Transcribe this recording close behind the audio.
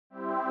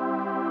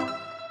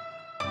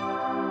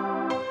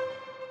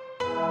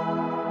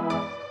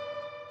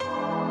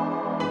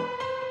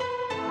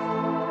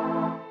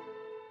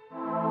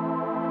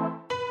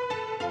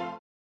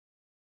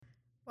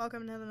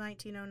Welcome to the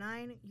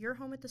 1909, your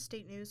home at the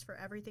State News for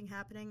everything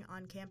happening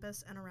on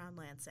campus and around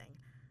Lansing.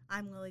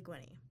 I'm Lily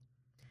Guiney.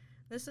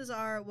 This is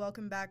our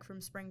welcome back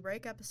from spring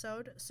break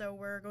episode, so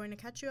we're going to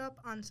catch you up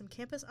on some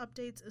campus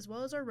updates as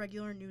well as our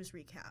regular news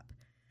recap.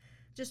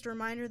 Just a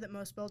reminder that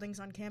most buildings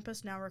on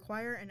campus now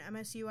require an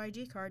MSU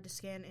ID card to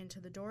scan into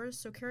the doors,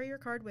 so carry your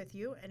card with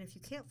you, and if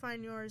you can't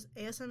find yours,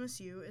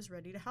 ASMSU is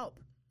ready to help.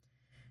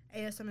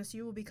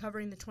 ASMSU will be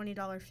covering the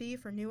 $20 fee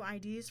for new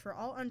IDs for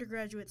all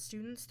undergraduate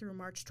students through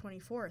March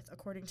 24th,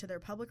 according to their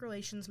public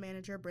relations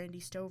manager, Brandy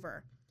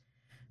Stover.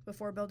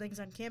 Before buildings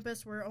on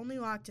campus were only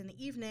locked in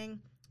the evening,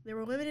 there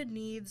were limited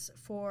needs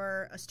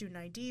for a student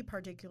ID,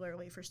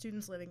 particularly for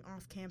students living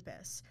off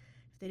campus.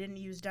 If they didn't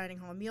use dining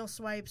hall meal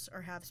swipes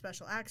or have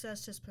special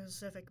access to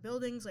specific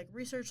buildings like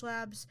research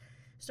labs,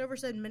 Stover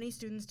said many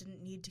students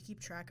didn't need to keep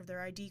track of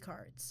their ID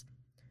cards.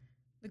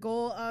 The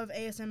goal of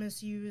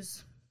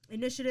ASMSU's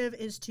initiative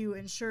is to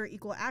ensure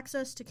equal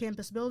access to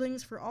campus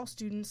buildings for all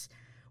students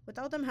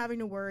without them having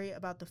to worry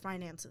about the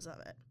finances of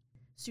it.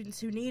 Students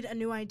who need a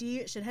new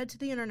ID should head to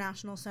the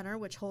International Center,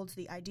 which holds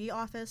the ID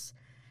office.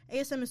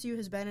 ASMSU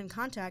has been in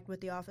contact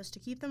with the office to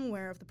keep them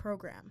aware of the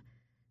program.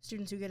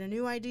 Students who get a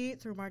new ID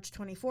through March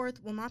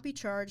 24th will not be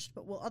charged,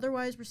 but will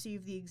otherwise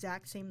receive the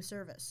exact same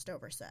service,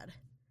 Stover said.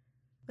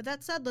 With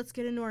that said, let's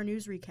get into our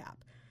news recap.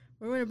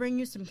 We're going to bring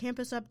you some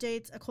campus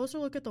updates, a closer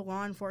look at the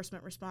law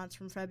enforcement response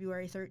from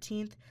February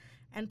 13th,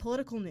 and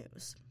political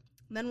news.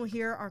 Then we'll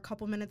hear our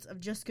couple minutes of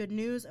just good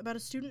news about a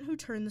student who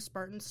turned the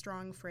Spartan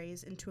Strong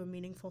phrase into a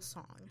meaningful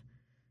song.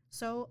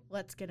 So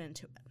let's get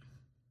into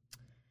it.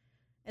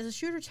 As a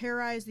shooter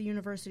terrorized the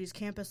university's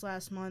campus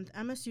last month,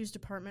 MSU's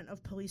Department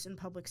of Police and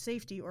Public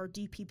Safety, or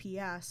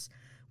DPPS,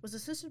 was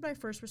assisted by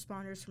first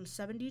responders from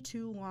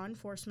 72 law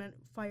enforcement,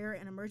 fire,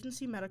 and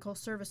emergency medical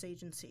service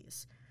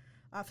agencies.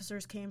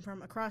 Officers came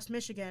from across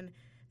Michigan,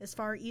 as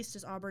far east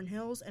as Auburn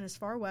Hills and as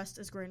far west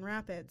as Grand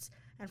Rapids,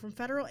 and from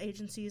federal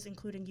agencies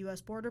including U.S.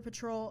 Border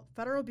Patrol,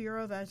 Federal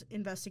Bureau of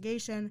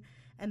Investigation,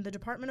 and the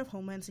Department of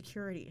Homeland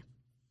Security.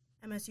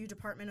 MSU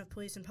Department of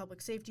Police and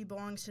Public Safety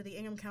belongs to the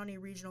Ingham County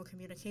Regional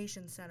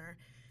Communications Center.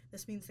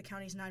 This means the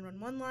county's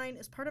 911 line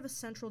is part of a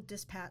central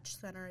dispatch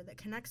center that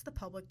connects the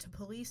public to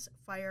police,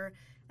 fire,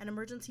 and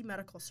emergency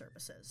medical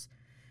services.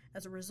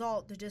 As a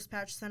result, the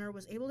dispatch center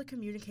was able to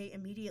communicate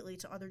immediately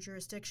to other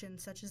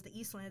jurisdictions such as the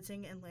East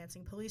Lansing and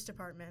Lansing Police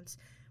Departments,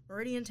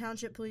 Meridian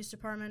Township Police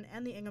Department,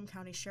 and the Ingham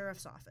County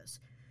Sheriff's Office.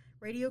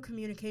 Radio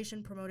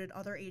communication promoted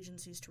other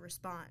agencies to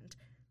respond.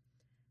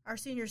 Our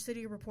senior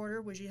city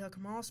reporter, Wajiha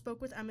Kamal,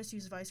 spoke with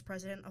MSU's Vice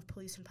President of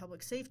Police and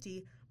Public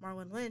Safety,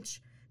 Marlon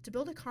Lynch, to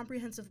build a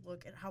comprehensive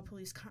look at how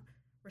police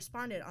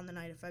responded on the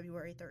night of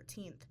February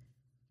 13th.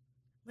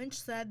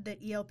 Lynch said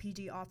that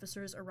ELPD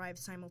officers arrived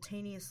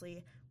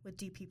simultaneously with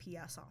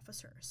DPPS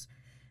officers.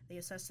 They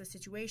assessed the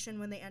situation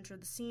when they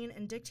entered the scene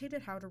and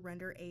dictated how to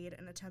render aid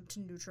and attempt to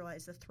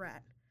neutralize the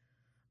threat.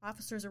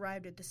 Officers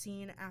arrived at the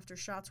scene after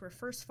shots were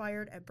first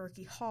fired at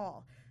Berkey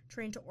Hall,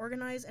 trained to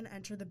organize and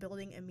enter the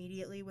building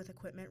immediately with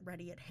equipment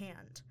ready at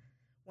hand.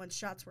 Once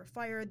shots were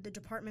fired, the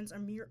department's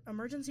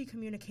emergency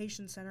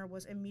communications center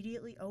was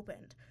immediately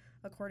opened,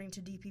 according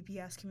to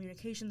DPPS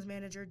communications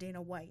manager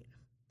Dana White.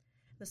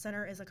 The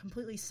center is a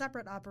completely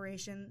separate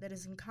operation that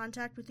is in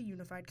contact with the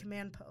Unified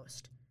Command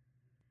Post.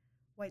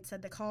 White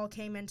said the call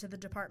came into the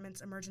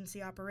department's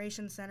Emergency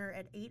Operations Center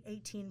at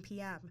 8:18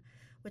 p.m.,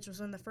 which was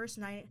when the first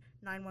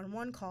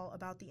 911 call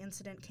about the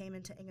incident came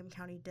into Ingham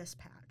County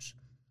Dispatch.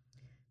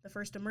 The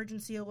first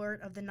emergency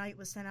alert of the night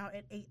was sent out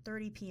at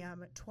 8:30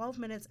 p.m., 12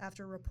 minutes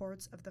after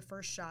reports of the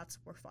first shots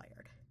were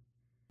fired.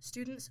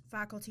 Students,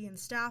 faculty, and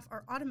staff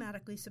are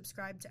automatically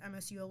subscribed to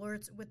MSU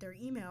alerts with their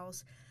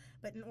emails,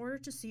 but in order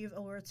to receive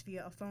alerts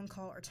via a phone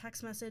call or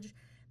text message,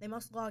 they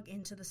must log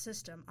into the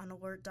system on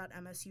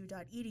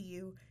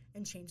alert.msu.edu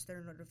and change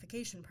their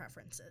notification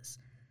preferences.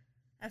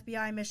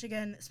 FBI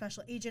Michigan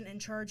Special Agent in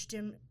Charge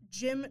Jim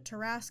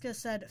Taraska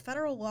said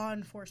federal law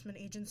enforcement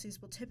agencies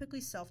will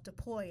typically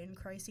self-deploy in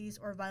crises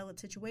or violent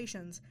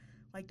situations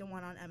like the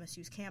one on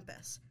MSU's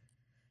campus.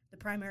 The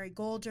primary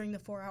goal during the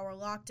 4-hour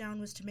lockdown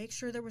was to make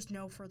sure there was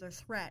no further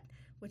threat,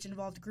 which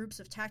involved groups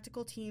of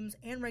tactical teams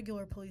and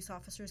regular police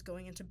officers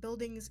going into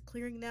buildings,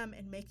 clearing them,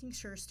 and making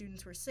sure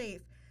students were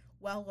safe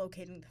while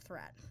locating the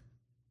threat.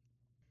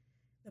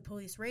 The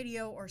police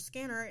radio, or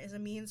scanner, is a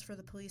means for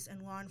the police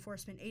and law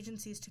enforcement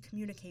agencies to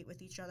communicate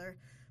with each other,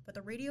 but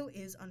the radio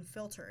is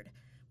unfiltered,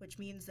 which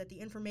means that the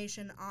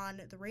information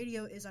on the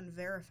radio is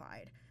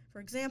unverified. For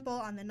example,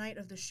 on the night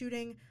of the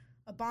shooting,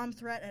 a bomb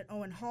threat at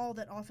Owen Hall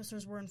that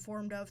officers were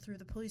informed of through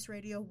the police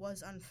radio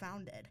was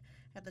unfounded.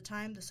 At the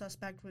time, the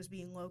suspect was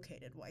being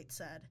located, White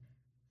said.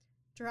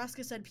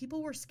 Taraska said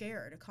people were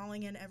scared,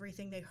 calling in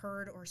everything they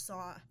heard or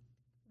saw,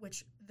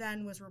 which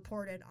then was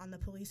reported on the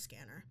police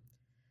scanner.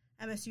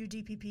 MSU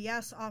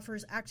DPPS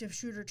offers active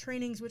shooter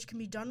trainings which can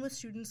be done with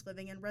students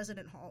living in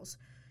resident halls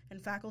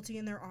and faculty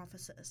in their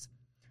offices.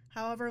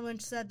 However,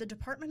 Lynch said the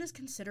department is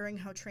considering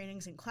how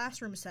trainings in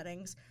classroom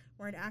settings,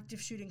 where an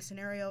active shooting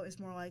scenario is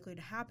more likely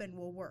to happen,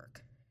 will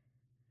work.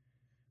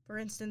 For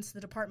instance, the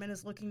department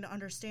is looking to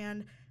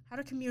understand how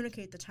to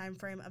communicate the time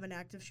frame of an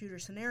active shooter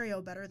scenario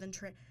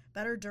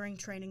better during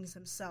trainings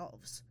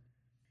themselves.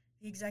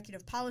 The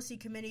Executive Policy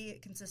Committee,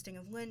 consisting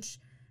of Lynch,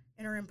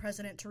 Interim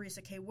President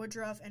Teresa K.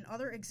 Woodruff, and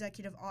other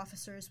executive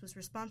officers, was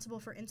responsible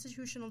for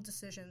institutional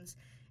decisions,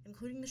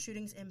 including the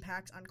shooting's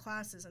impact on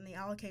classes and the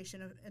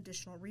allocation of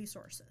additional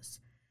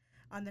resources.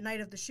 On the night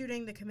of the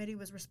shooting, the committee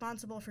was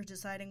responsible for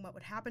deciding what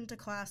would happen to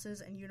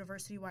classes and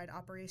university-wide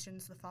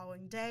operations the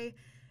following day,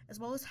 as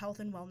well as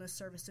health and wellness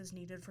services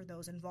needed for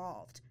those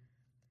involved.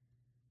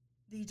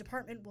 The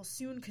department will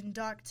soon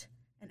conduct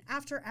an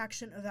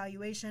after-action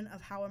evaluation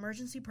of how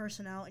emergency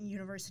personnel and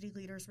university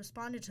leaders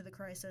responded to the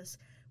crisis,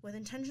 with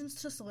intentions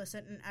to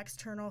solicit an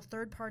external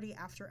third-party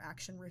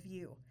after-action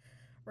review.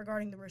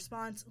 Regarding the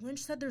response, Lynch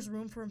said there's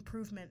room for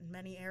improvement in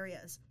many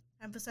areas,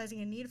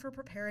 emphasizing a need for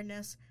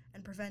preparedness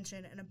and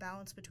prevention and a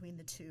balance between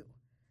the two.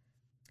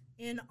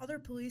 In other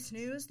police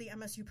news, the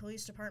MSU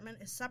Police Department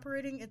is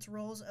separating its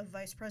roles of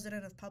Vice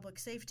President of Public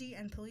Safety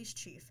and Police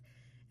Chief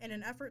in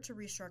an effort to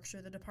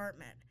restructure the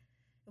department.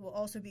 It will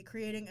also be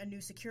creating a new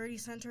security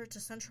center to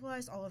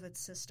centralize all of its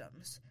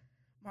systems.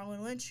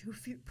 Marlon Lynch, who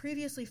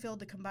previously filled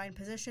the combined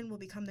position, will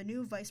become the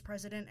new Vice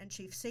President and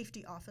Chief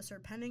Safety Officer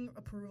pending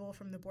approval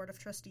from the Board of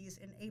Trustees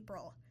in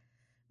April.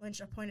 Lynch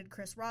appointed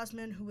Chris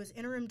Rosman, who was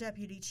interim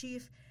deputy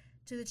chief,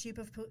 to the chief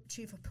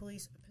of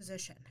police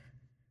position.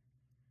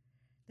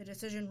 The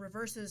decision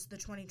reverses the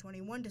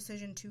 2021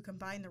 decision to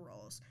combine the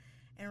roles.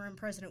 Interim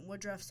President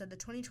Woodruff said the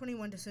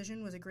 2021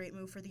 decision was a great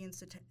move for the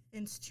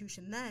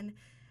institution then,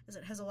 as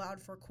it has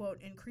allowed for,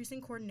 quote,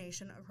 increasing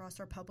coordination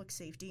across our public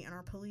safety and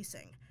our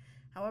policing.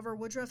 However,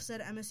 Woodruff said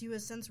MSU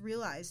has since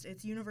realized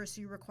its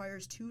university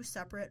requires two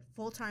separate,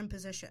 full-time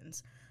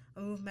positions,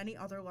 a move many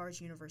other large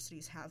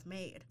universities have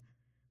made.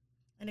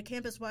 In a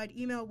campus-wide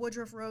email,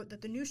 Woodruff wrote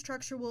that the new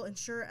structure will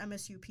ensure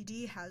MSU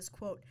PD has,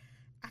 quote,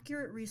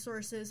 accurate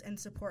resources and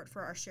support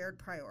for our shared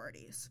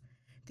priorities.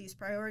 These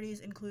priorities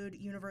include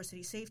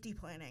university safety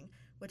planning,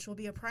 which will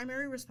be a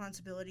primary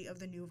responsibility of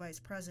the new vice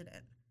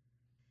president.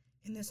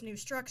 In this new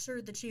structure,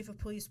 the chief of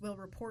police will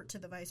report to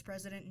the vice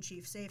president and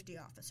chief safety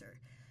officer.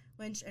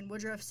 Lynch and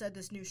Woodruff said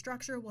this new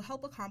structure will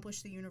help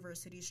accomplish the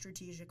university's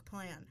strategic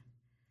plan.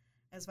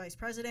 As vice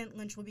president,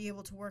 Lynch will be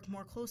able to work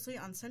more closely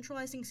on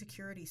centralizing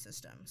security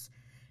systems.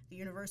 The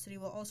university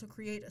will also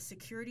create a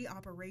security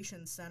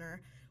operations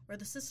center where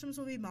the systems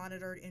will be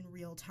monitored in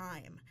real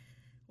time.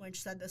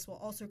 Lynch said this will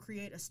also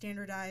create a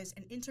standardized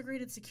and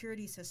integrated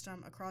security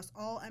system across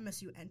all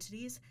MSU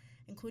entities,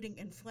 including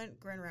in Flint,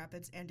 Grand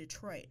Rapids, and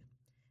Detroit.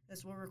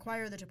 This will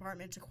require the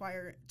department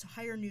to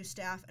hire new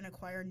staff and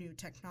acquire new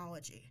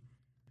technology.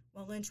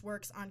 While Lynch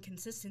works on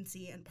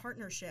consistency and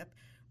partnership,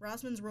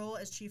 Rosman's role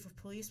as chief of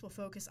police will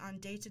focus on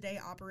day-to-day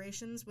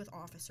operations with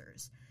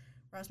officers.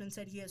 Rosman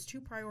said he has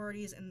two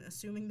priorities in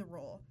assuming the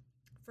role.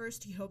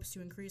 First, he hopes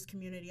to increase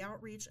community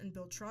outreach and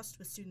build trust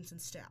with students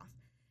and staff.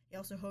 He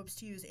also hopes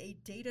to use a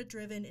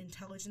data-driven,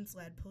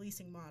 intelligence-led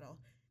policing model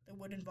that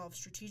would involve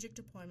strategic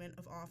deployment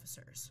of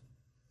officers.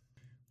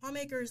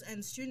 Lawmakers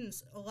and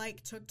students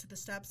alike took to the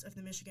steps of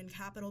the Michigan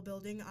Capitol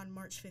building on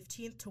March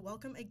 15th to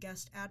welcome a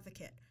guest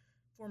advocate,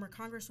 former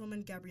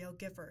Congresswoman Gabrielle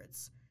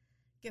Giffords.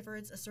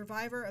 Giffords, a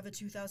survivor of a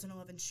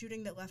 2011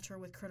 shooting that left her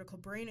with critical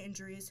brain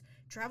injuries,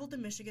 traveled to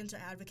Michigan to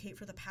advocate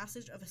for the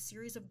passage of a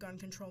series of gun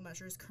control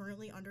measures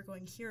currently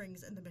undergoing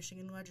hearings in the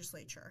Michigan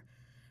legislature.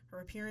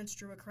 Her appearance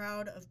drew a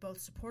crowd of both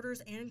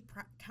supporters and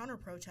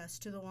counter-protests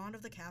to the lawn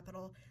of the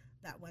Capitol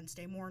that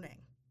Wednesday morning.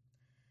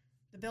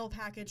 The bill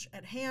package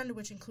at hand,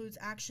 which includes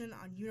action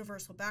on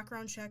universal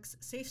background checks,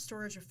 safe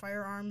storage of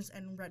firearms,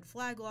 and red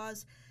flag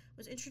laws,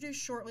 was introduced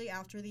shortly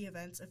after the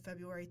events of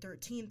February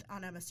 13th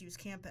on MSU's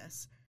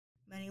campus.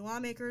 Many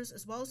lawmakers,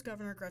 as well as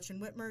Governor Gretchen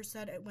Whitmer,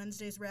 said at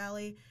Wednesday's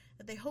rally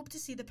that they hope to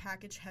see the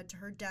package head to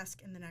her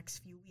desk in the next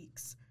few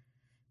weeks.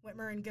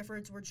 Whitmer and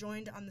Giffords were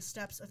joined on the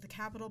steps of the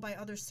Capitol by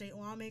other state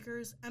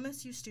lawmakers,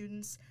 MSU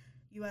students,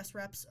 U.S.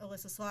 Reps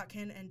Alyssa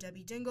Slotkin and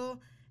Debbie Dingell,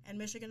 and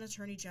Michigan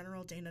Attorney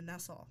General Dana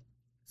Nessel.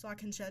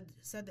 Slotkin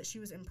said that she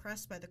was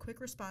impressed by the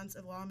quick response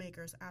of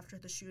lawmakers after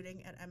the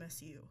shooting at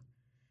MSU.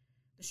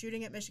 The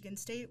shooting at Michigan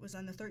State was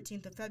on the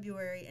 13th of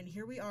February, and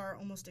here we are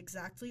almost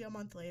exactly a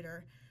month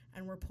later,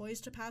 and we're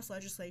poised to pass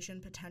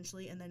legislation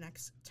potentially in the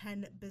next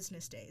 10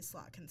 business days,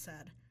 Slotkin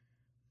said.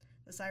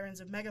 The sirens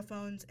of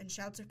megaphones and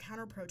shouts of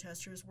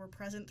counter-protesters were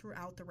present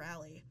throughout the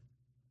rally.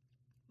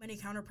 Many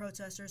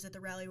counter-protesters at the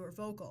rally were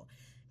vocal,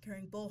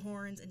 carrying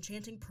bullhorns and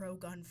chanting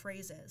pro-gun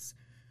phrases.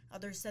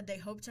 Others said they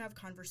hoped to have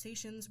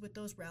conversations with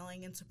those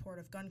rallying in support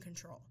of gun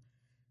control.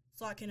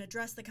 Slotkin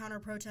addressed the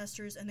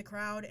counter-protesters and the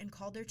crowd and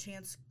called their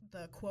chants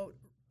the, quote,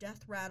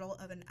 death rattle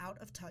of an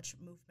out-of-touch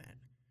movement.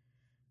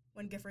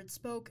 When Gifford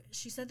spoke,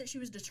 she said that she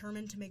was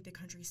determined to make the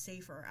country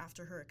safer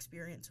after her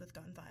experience with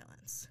gun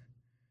violence.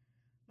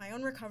 My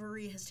own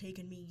recovery has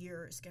taken me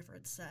years,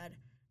 Gifford said.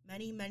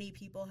 Many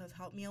people have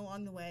helped me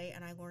along the way,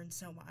 and I learned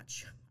so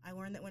much. I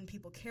learned that when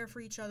people care for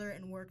each other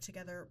and work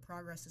together,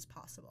 progress is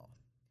possible.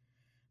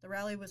 The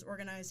rally was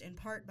organized in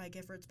part by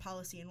Gifford's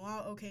Policy and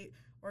Law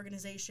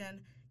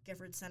organization,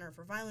 Gifford Center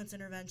for Violence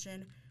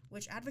Intervention,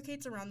 which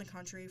advocates around the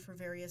country for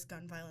various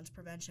gun violence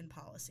prevention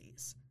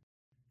policies.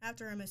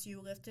 After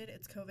MSU lifted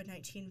its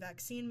COVID-19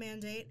 vaccine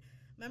mandate,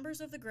 members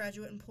of the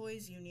Graduate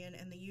Employees Union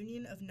and the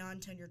Union of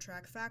Non-Tenure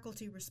Track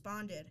Faculty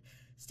responded,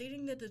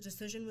 stating that the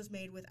decision was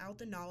made without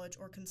the knowledge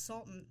or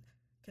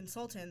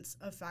consultants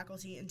of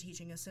faculty and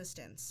teaching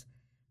assistants.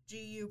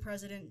 GEU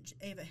President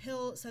Ava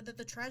Hill said that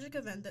the tragic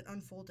event that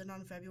unfolded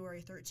on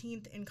February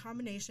 13th in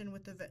combination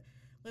with the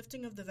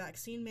lifting of the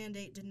vaccine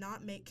mandate did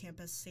not make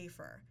campus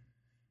safer.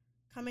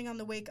 Coming on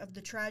the wake of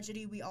the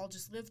tragedy we all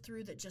just lived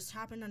through that just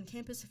happened on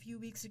campus a few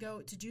weeks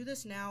ago, to do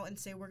this now and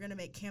say we're going to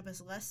make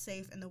campus less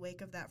safe in the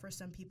wake of that for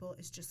some people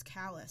is just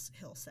callous,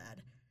 Hill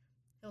said.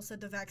 Hill said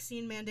the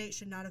vaccine mandate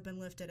should not have been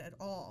lifted at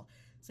all,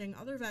 saying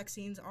other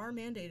vaccines are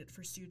mandated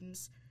for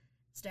students,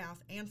 staff,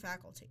 and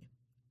faculty.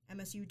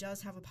 MSU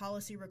does have a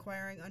policy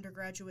requiring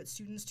undergraduate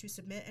students to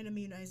submit an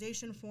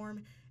immunization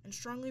form and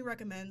strongly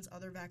recommends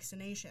other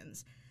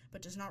vaccinations,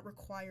 but does not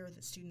require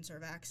that students are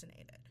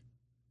vaccinated.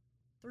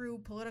 Through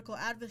political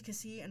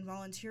advocacy and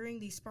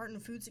volunteering, the Spartan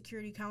Food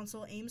Security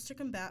Council aims to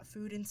combat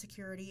food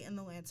insecurity in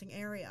the Lansing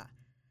area.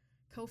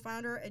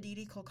 Co-founder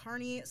Aditi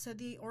Kulkarni said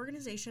the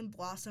organization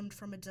blossomed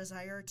from a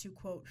desire to,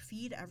 quote,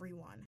 feed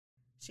everyone.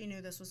 She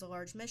knew this was a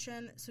large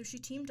mission, so she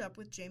teamed up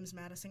with James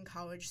Madison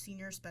College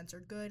senior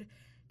Spencer Good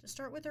to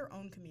start with their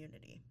own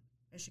community,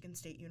 Michigan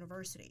State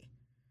University.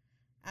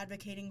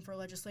 Advocating for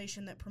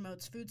legislation that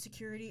promotes food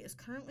security is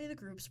currently the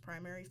group's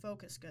primary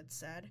focus, Good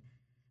said.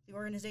 The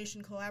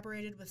organization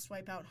collaborated with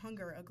Swipe Out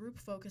Hunger, a group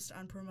focused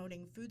on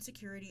promoting food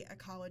security at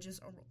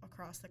colleges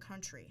across the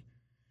country.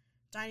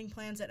 Dining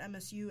plans at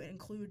MSU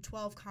include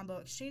 12 combo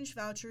exchange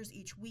vouchers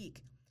each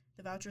week.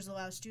 The vouchers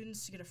allow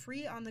students to get a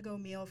free on-the-go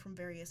meal from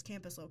various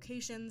campus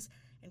locations,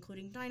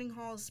 including dining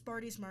halls,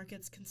 Sparties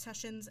markets,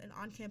 concessions, and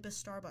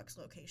on-campus Starbucks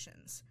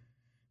locations.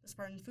 The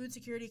Spartan Food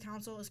Security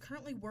Council is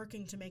currently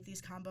working to make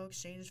these combo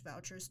exchange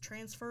vouchers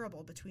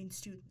transferable between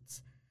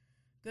students.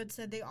 Good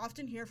said they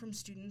often hear from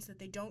students that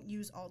they don't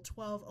use all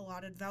 12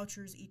 allotted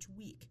vouchers each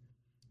week.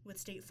 With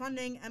state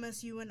funding,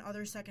 MSU and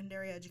other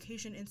secondary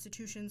education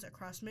institutions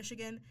across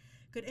Michigan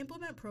could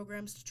implement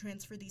programs to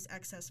transfer these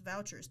excess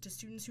vouchers to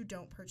students who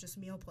don't purchase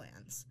meal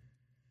plans.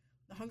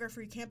 The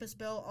Hunger-Free Campus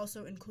Bill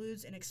also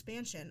includes an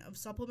expansion of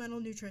Supplemental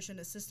Nutrition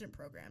Assistant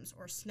Programs,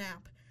 or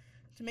SNAP,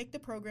 to make the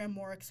program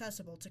more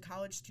accessible to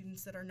college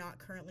students that are not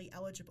currently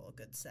eligible,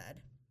 Good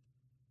said.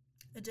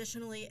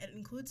 Additionally, it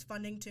includes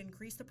funding to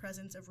increase the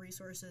presence of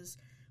resources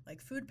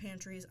like food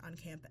pantries on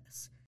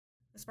campus.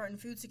 The Spartan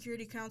Food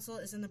Security Council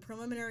is in the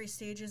preliminary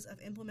stages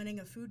of implementing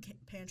a food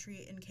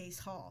pantry in Case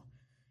Hall.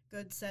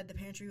 Good said the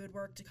pantry would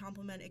work to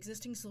complement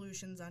existing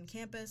solutions on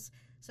campus,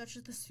 such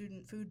as the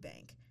Student Food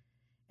Bank.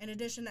 In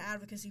addition to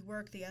advocacy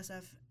work, the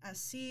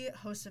SFSC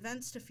hosts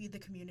events to feed the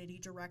community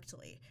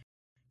directly.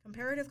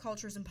 Comparative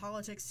Cultures and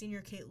Politics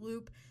senior Kate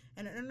Loop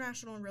and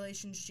International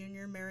Relations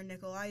junior Maren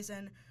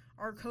Nicolaisen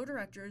are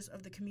co-directors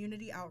of the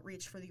community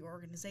outreach for the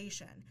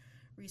organization.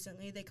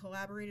 Recently, they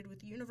collaborated with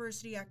the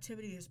University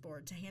Activities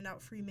Board to hand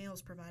out free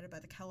meals provided by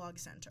the Kellogg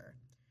Center.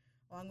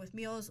 Along with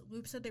meals,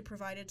 Loop said they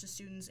provided to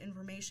students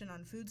information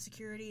on food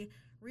security,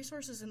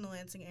 resources in the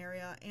Lansing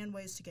area, and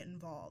ways to get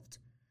involved.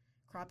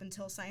 Crop and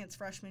Till Science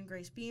freshman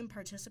Grace Beam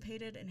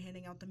participated in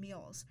handing out the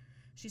meals.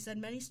 She said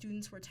many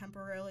students were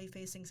temporarily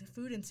facing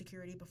food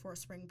insecurity before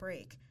spring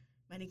break.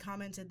 Many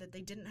commented that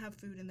they didn't have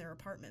food in their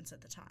apartments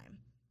at the time.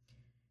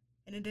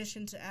 In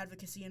addition to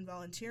advocacy and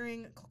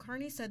volunteering,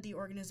 Kulkarni said the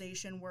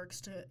organization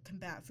works to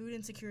combat food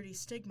insecurity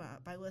stigma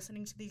by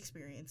listening to the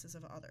experiences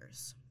of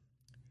others.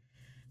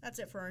 That's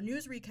it for our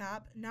news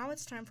recap. Now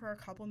it's time for our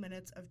couple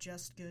minutes of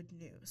just good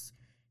news.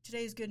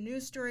 Today's good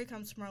news story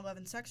comes from our Love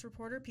and Sex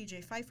reporter,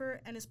 PJ Pfeiffer,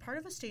 and is part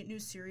of a state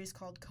news series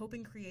called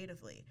Coping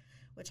Creatively,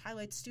 which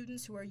highlights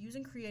students who are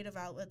using creative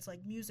outlets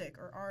like music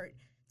or art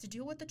to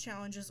deal with the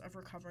challenges of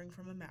recovering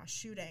from a mass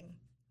shooting.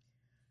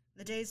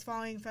 The days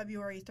following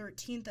February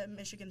 13th at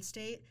Michigan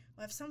State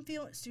will have some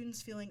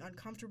students feeling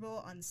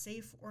uncomfortable,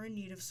 unsafe, or in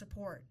need of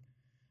support.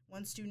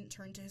 One student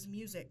turned to his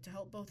music to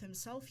help both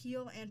himself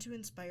heal and to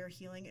inspire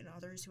healing in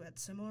others who had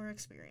similar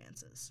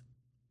experiences.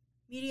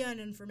 Media and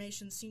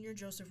Information senior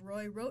Joseph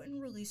Roy wrote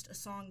and released a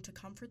song to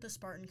comfort the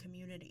Spartan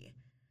community.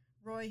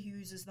 Roy, who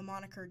uses the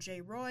moniker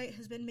J. Roy,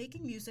 has been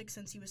making music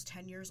since he was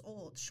 10 years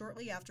old,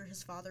 shortly after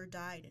his father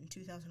died in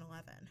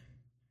 2011.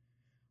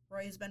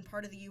 Roy has been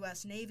part of the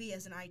U.S. Navy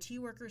as an IT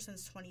worker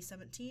since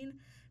 2017,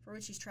 for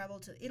which he's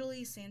traveled to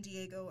Italy, San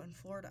Diego, and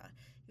Florida.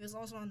 He was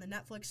also on the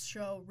Netflix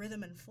show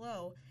Rhythm and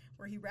Flow,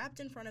 where he rapped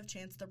in front of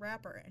Chance the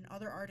Rapper and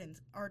other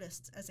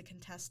artists as a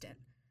contestant.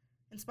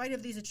 In spite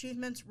of these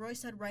achievements, Roy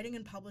said writing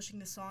and publishing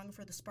the song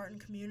for the Spartan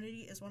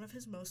community is one of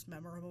his most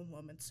memorable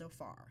moments so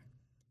far.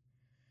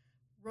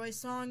 Roy's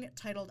song,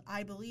 titled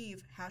I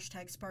Believe,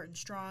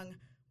 #SpartanStrong,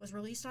 was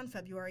released on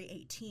February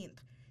 18th.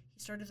 He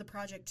started the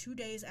project 2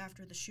 days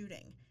after the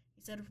shooting.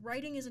 He said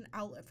writing is an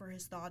outlet for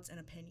his thoughts and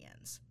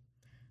opinions.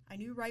 I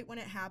knew right when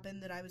it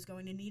happened that I was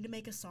going to need to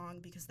make a song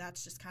because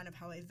that's just kind of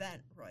how I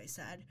vent, Roy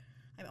said.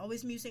 I'm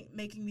always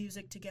making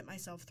music to get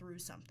myself through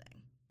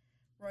something.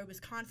 Roy was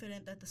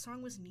confident that the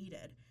song was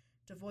needed.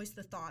 to voice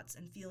the thoughts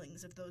and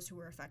feelings of those who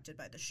were affected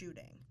by the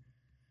shooting.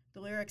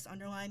 The lyrics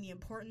underline the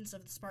importance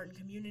of the Spartan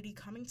community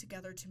coming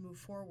together to move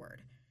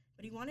forward,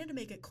 but he wanted to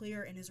make it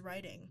clear in his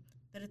writing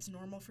that it's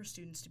normal for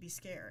students to be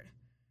scared.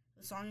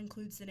 The song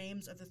includes the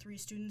names of the 3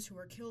 students who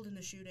were killed in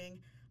the shooting,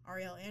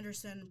 Ariel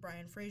Anderson,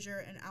 Brian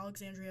Frazier, and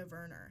Alexandria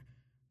Werner.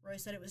 Roy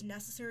said it was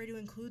necessary to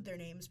include their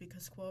names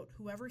because, quote,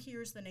 whoever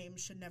hears the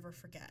names should never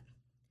forget.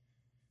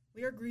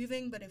 We are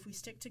grieving, but if we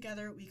stick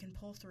together, we can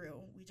pull through.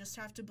 We just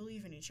have to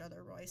believe in each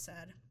other, Roy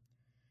said.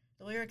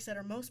 The lyrics that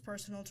are most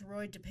personal to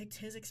Roy depict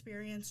his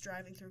experience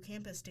driving through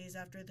campus days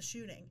after the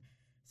shooting,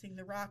 seeing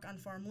the rock on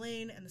Farm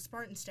Lane and the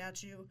Spartan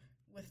statue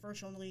with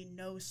virtually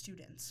no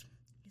students.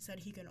 He said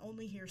he can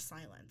only hear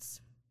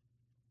silence.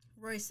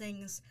 Roy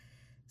sings,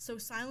 so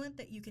silent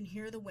that you can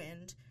hear the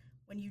wind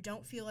when you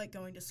don't feel like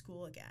going to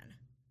school again.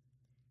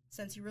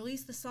 Since he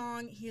released the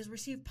song, he has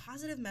received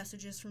positive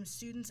messages from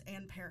students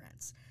and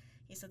parents.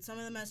 He said some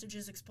of the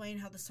messages explain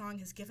how the song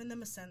has given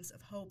them a sense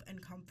of hope and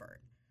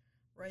comfort.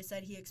 Roy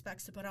said he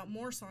expects to put out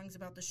more songs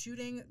about the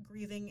shooting,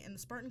 grieving, and the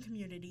Spartan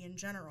community in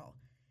general.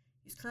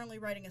 He's currently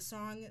writing a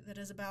song that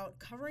is about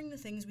covering the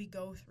things we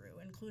go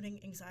through,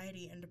 including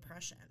anxiety and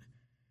depression.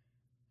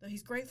 Though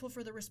he's grateful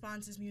for the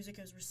response his music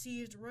has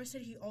received, Roy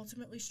said he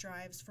ultimately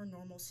strives for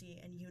normalcy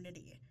and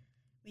unity.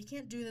 We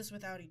can't do this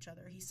without each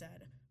other, he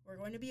said. We're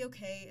going to be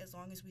okay as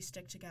long as we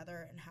stick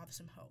together and have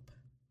some hope.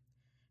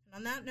 And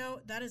on that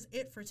note, that is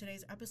it for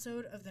today's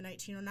episode of the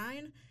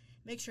 1909.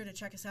 Make sure to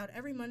check us out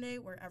every Monday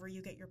wherever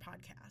you get your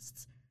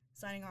podcasts.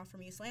 Signing off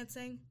from East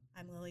Lansing,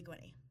 I'm Lily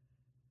Guiney.